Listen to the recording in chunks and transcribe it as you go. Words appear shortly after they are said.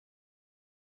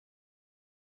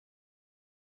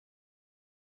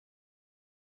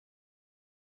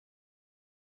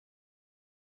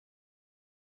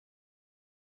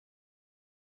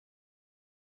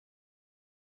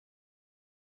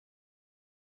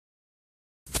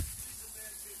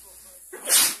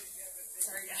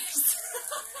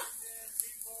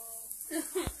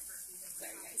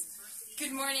Sorry, guys.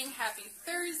 Good morning, happy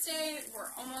Thursday. We're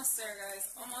almost there,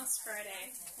 guys. Almost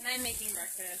Friday. And I'm making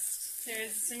breakfast.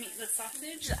 There's some meatless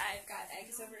sausage. I've got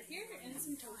eggs over here and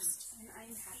some toast. And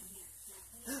I'm happy.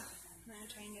 I'm going to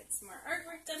try and get some more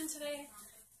artwork done today.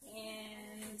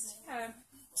 And I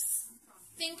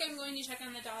think I'm going to check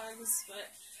on the dogs,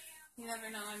 but you never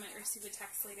know. I might receive a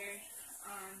text later.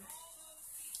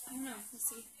 I don't know. We'll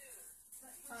see.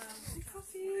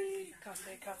 Coffee.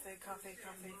 Gotta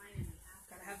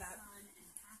have that.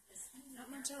 Not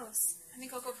much else. I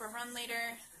think I'll go for a run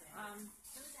later.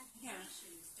 Yeah.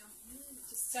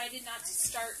 Decided not to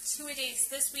start 2-a-days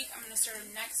this week. I'm going to start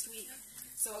them next week.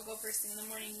 So I'll go first thing in the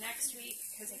morning next week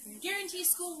because I can guarantee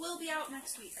school will be out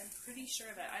next week. I'm pretty sure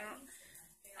of it.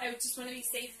 I just want to be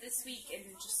safe this week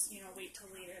and just, wait till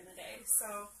later in the day.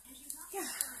 So, yeah.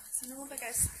 So, no bit,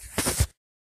 guys.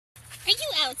 Are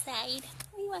you outside?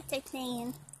 Are you outside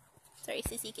playing? Sorry,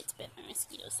 Sissy gets bit by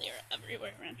mosquitoes. They are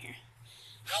everywhere around here.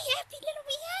 Hi, happy little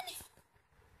man.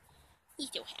 He's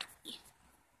so happy.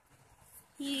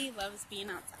 He loves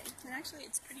being outside. And actually,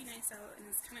 it's pretty nice out and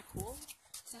it's kind of cool.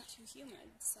 It's not too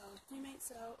humid, so we might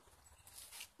sit out.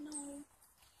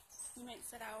 We might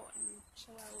sit out and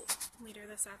chill out later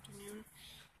this afternoon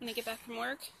when I get back from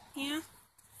work. Yeah?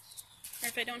 Or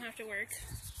if I don't have to work,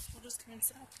 we'll just come and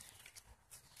sit out.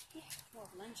 Yeah, we'll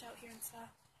have lunch out here and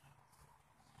stuff.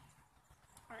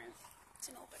 Alright, it's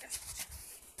an old bugger.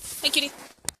 Hi, kitty.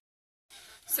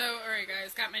 So, alright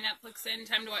guys, got my Netflix in.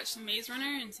 Time to watch some Maze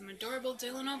Runner and some adorable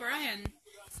Dylan O'Brien.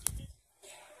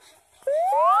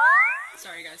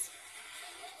 Sorry, guys.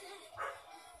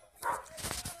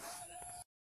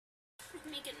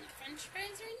 I'm making the french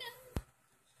fries right now.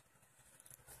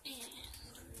 And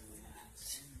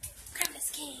grab this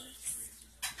cake.